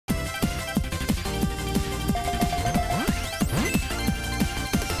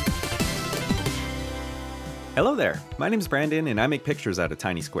Hello there, my name's Brandon and I make pictures out of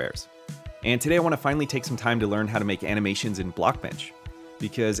tiny squares. And today I want to finally take some time to learn how to make animations in Blockbench,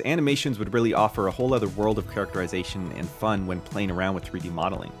 because animations would really offer a whole other world of characterization and fun when playing around with 3D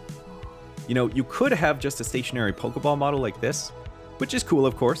modeling. You know, you could have just a stationary Pokeball model like this, which is cool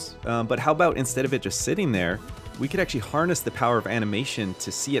of course, but how about instead of it just sitting there, we could actually harness the power of animation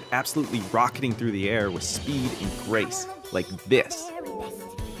to see it absolutely rocketing through the air with speed and grace, like this.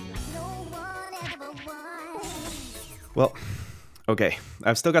 Well, okay,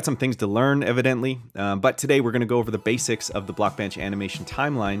 I've still got some things to learn, evidently, but today we're going to go over the basics of the Blockbench animation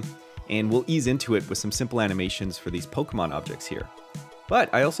timeline, and we'll ease into it with some simple animations for these Pokemon objects here.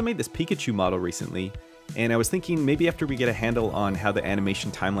 But I also made this Pikachu model recently, and I was thinking maybe after we get a handle on how the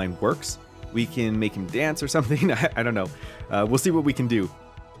animation timeline works, we can make him dance or something. I don't know. We'll see what we can do.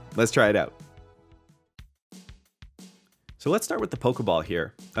 Let's try it out. So let's start with the Pokeball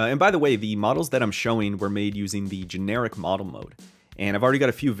here. And by the way, the models that I'm showing were made using the generic model mode. And I've already got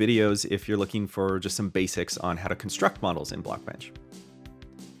a few videos if you're looking for just some basics on how to construct models in Blockbench.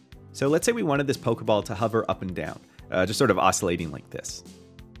 So let's say we wanted this Pokeball to hover up and down, just sort of oscillating like this.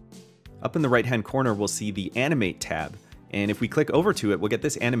 Up in the right-hand corner, we'll see the Animate tab. And if we click over to it, we'll get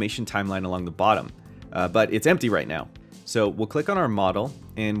this animation timeline along the bottom. But it's empty right now. So we'll click on our model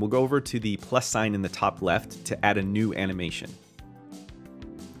and we'll go over to the plus sign in the top left to add a new animation.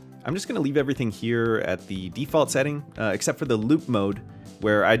 I'm just going to leave everything here at the default setting, except for the loop mode,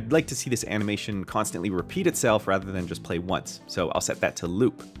 where I'd like to see this animation constantly repeat itself rather than just play once. So I'll set that to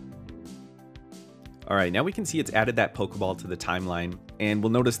loop. Alright, now we can see it's added that Pokeball to the timeline, and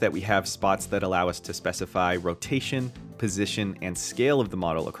we'll notice that we have spots that allow us to specify rotation, position, and scale of the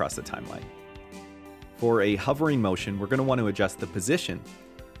model across the timeline. For a hovering motion, we're going to want to adjust the position.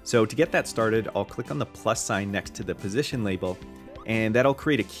 So to get that started, I'll click on the plus sign next to the position label, and that'll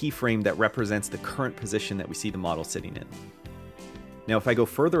create a keyframe that represents the current position that we see the model sitting in. Now if I go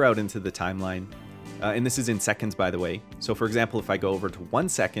further out into the timeline, and this is in seconds by the way, so for example if I go over to 1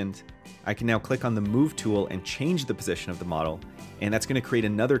 second, I can now click on the move tool and change the position of the model, and that's going to create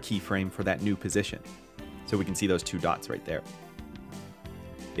another keyframe for that new position. So we can see those two dots right there.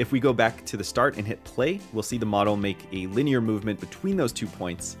 If we go back to the start and hit play, we'll see the model make a linear movement between those 2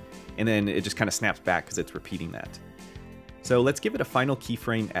 points, and then it just kind of snaps back because it's repeating that. So let's give it a final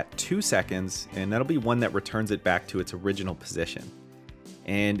keyframe at 2 seconds, and that'll be one that returns it back to its original position.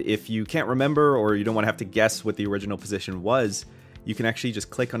 And if you can't remember or you don't want to have to guess what the original position was, you can actually just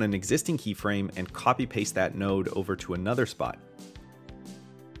click on an existing keyframe and copy paste that node over to another spot.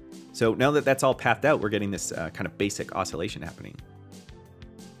 So now that that's all pathed out, we're getting this kind of basic oscillation happening.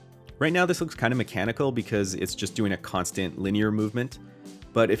 Right now this looks kind of mechanical because it's just doing a constant linear movement,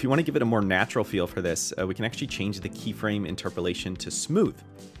 but if you want to give it a more natural feel for this, we can actually change the keyframe interpolation to smooth.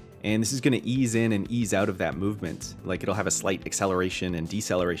 And this is going to ease in and ease out of that movement, like it'll have a slight acceleration and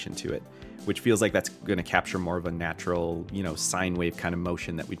deceleration to it, which feels like that's going to capture more of a natural, sine wave kind of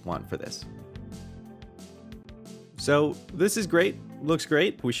motion that we'd want for this. So this is great, looks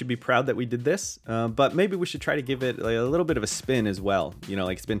great. We should be proud that we did this, but maybe we should try to give it a little bit of a spin as well.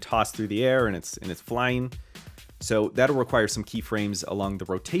 Like it's been tossed through the air and it's flying. So that'll require some keyframes along the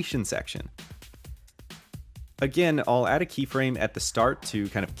rotation section. Again, I'll add a keyframe at the start to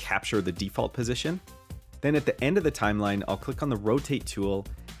kind of capture the default position. Then at the end of the timeline, I'll click on the rotate tool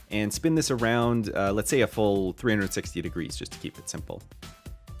and spin this around, let's say a full 360 degrees, just to keep it simple.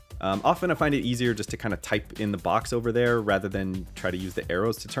 Often I find it easier just to kind of type in the box over there rather than try to use the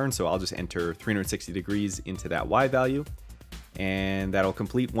arrows to turn, so I'll just enter 360 degrees into that Y value, and that'll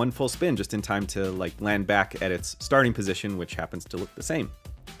complete one full spin just in time to land back at its starting position, which happens to look the same.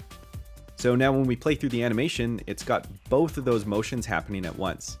 So now when we play through the animation, it's got both of those motions happening at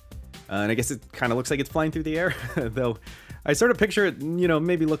once. And I guess it kind of looks like it's flying through the air, though I sort of picture it,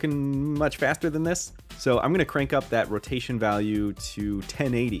 maybe looking much faster than this. So I'm going to crank up that rotation value to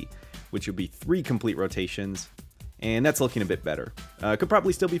 1080, which will be 3 complete rotations, and that's looking a bit better. Could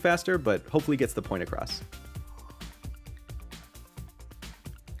probably still be faster, but hopefully gets the point across.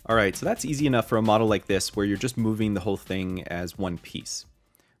 Alright, so that's easy enough for a model like this where you're just moving the whole thing as one piece.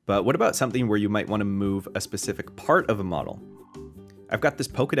 But what about something where you might want to move a specific part of a model? I've got this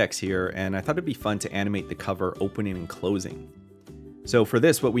Pokédex here, and I thought it'd be fun to animate the cover opening and closing. So for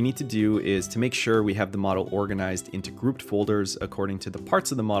this, what we need to do is to make sure we have the model organized into grouped folders according to the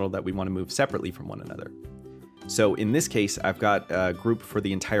parts of the model that we want to move separately from one another. So in this case, I've got a group for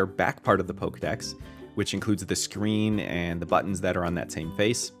the entire back part of the Pokédex, which includes the screen and the buttons that are on that same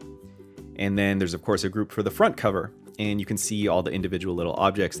face. And then there's of course a group for the front cover, and you can see all the individual little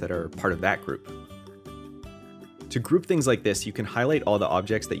objects that are part of that group. To group things like this, you can highlight all the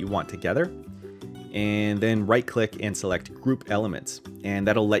objects that you want together, and then right click and select Group Elements, and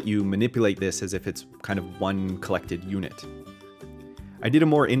that'll let you manipulate this as if it's kind of one collected unit. I did a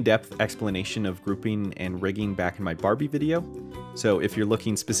more in-depth explanation of grouping and rigging back in my Barbie video, so if you're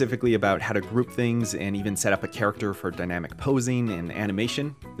looking specifically about how to group things and even set up a character for dynamic posing and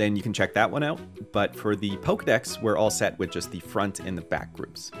animation, then you can check that one out. But for the Pokédex, we're all set with just the front and the back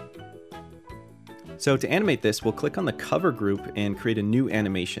groups. So to animate this, we'll click on the cover group and create a new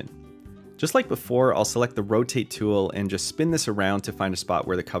animation. Just like before, I'll select the rotate tool and just spin this around to find a spot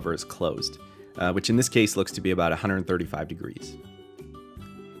where the cover is closed, which in this case looks to be about 135 degrees.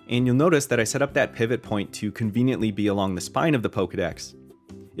 And you'll notice that I set up that pivot point to conveniently be along the spine of the Pokédex.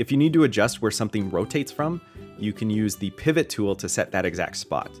 If you need to adjust where something rotates from, you can use the pivot tool to set that exact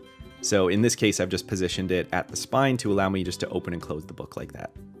spot. So in this case, I've just positioned it at the spine to allow me just to open and close the book like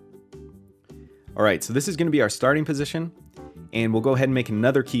that. All right, so this is going to be our starting position, and we'll go ahead and make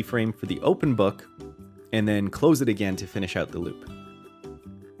another keyframe for the open book, and then close it again to finish out the loop.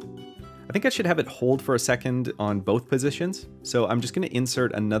 I think I should have it hold for a second on both positions, so I'm just going to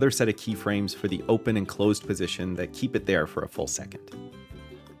insert another set of keyframes for the open and closed position that keep it there for a full second.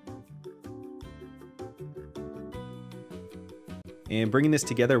 And bringing this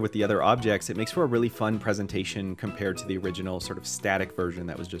together with the other objects, it makes for a really fun presentation compared to the original sort of static version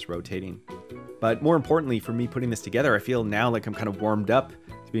that was just rotating. But more importantly, for me putting this together, I feel now like I'm kind of warmed up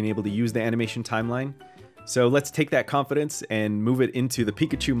to being able to use the animation timeline. So let's take that confidence and move it into the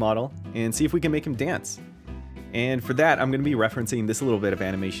Pikachu model and see if we can make him dance. And for that, I'm going to be referencing this little bit of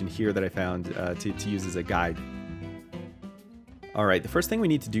animation here that I found to use as a guide. Alright, the first thing we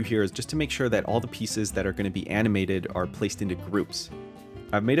need to do here is just to make sure that all the pieces that are going to be animated are placed into groups.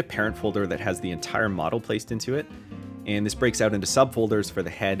 I've made a parent folder that has the entire model placed into it, and this breaks out into subfolders for the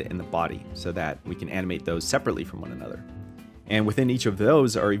head and the body so that we can animate those separately from one another. And within each of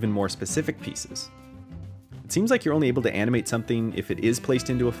those are even more specific pieces. It seems like you're only able to animate something if it is placed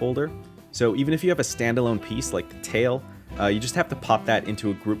into a folder, so even if you have a standalone piece like the tail, you just have to pop that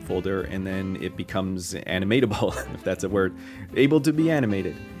into a group folder and then it becomes animatable, if that's a word, able to be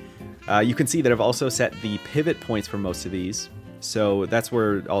animated. You can see that I've also set the pivot points for most of these, so that's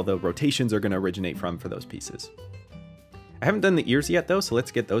where all the rotations are going to originate from for those pieces. I haven't done the ears yet though, so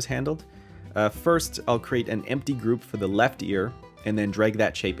let's get those handled. First, I'll create an empty group for the left ear and then drag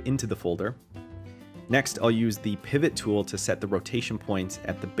that shape into the folder. Next, I'll use the pivot tool to set the rotation points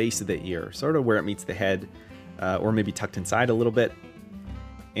at the base of the ear, sort of where it meets the head, or maybe tucked inside a little bit.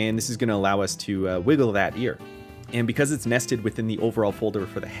 And this is going to allow us to wiggle that ear. And because it's nested within the overall folder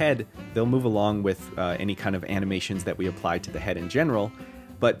for the head, they'll move along with any kind of animations that we apply to the head in general.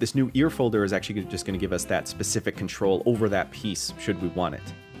 But this new ear folder is actually just going to give us that specific control over that piece should we want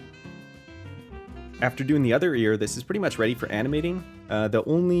it. After doing the other ear, this is pretty much ready for animating. The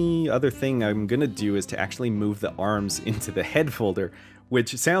only other thing I'm gonna do is to actually move the arms into the head folder,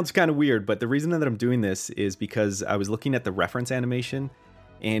 which sounds kind of weird, but the reason that I'm doing this is because I was looking at the reference animation,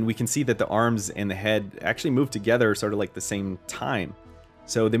 and we can see that the arms and the head actually move together sort of like the same time.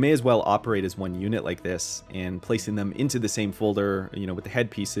 So they may as well operate as one unit like this, and placing them into the same folder, with the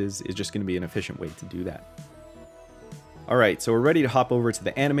head pieces is just gonna be an efficient way to do that. Alright, so we're ready to hop over to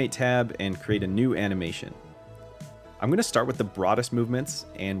the Animate tab and create a new animation. I'm going to start with the broadest movements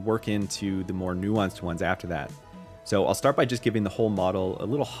and work into the more nuanced ones after that. So I'll start by just giving the whole model a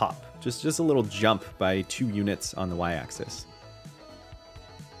little hop, just a little jump by 2 units on the y-axis.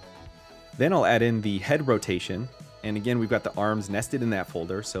 Then I'll add in the head rotation, and again we've got the arms nested in that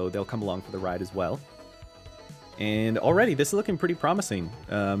folder, so they'll come along for the ride as well. And already this is looking pretty promising,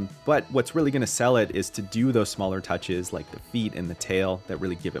 but what's really going to sell it is to do those smaller touches like the feet and the tail that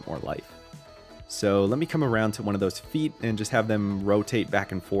really give it more life. So let me come around to one of those feet and just have them rotate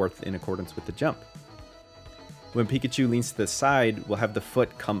back and forth in accordance with the jump. When Pikachu leans to the side, we'll have the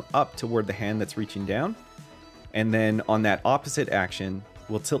foot come up toward the hand that's reaching down, and then on that opposite action,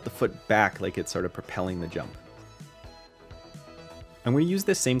 we'll tilt the foot back like it's sort of propelling the jump. I'm going to use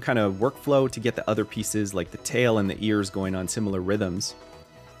this same kind of workflow to get the other pieces like the tail and the ears going on similar rhythms.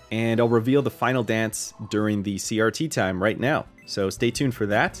 And I'll reveal the final dance during the CRT time right now. So stay tuned for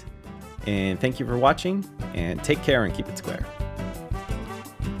that. And thank you for watching, and take care and keep it square.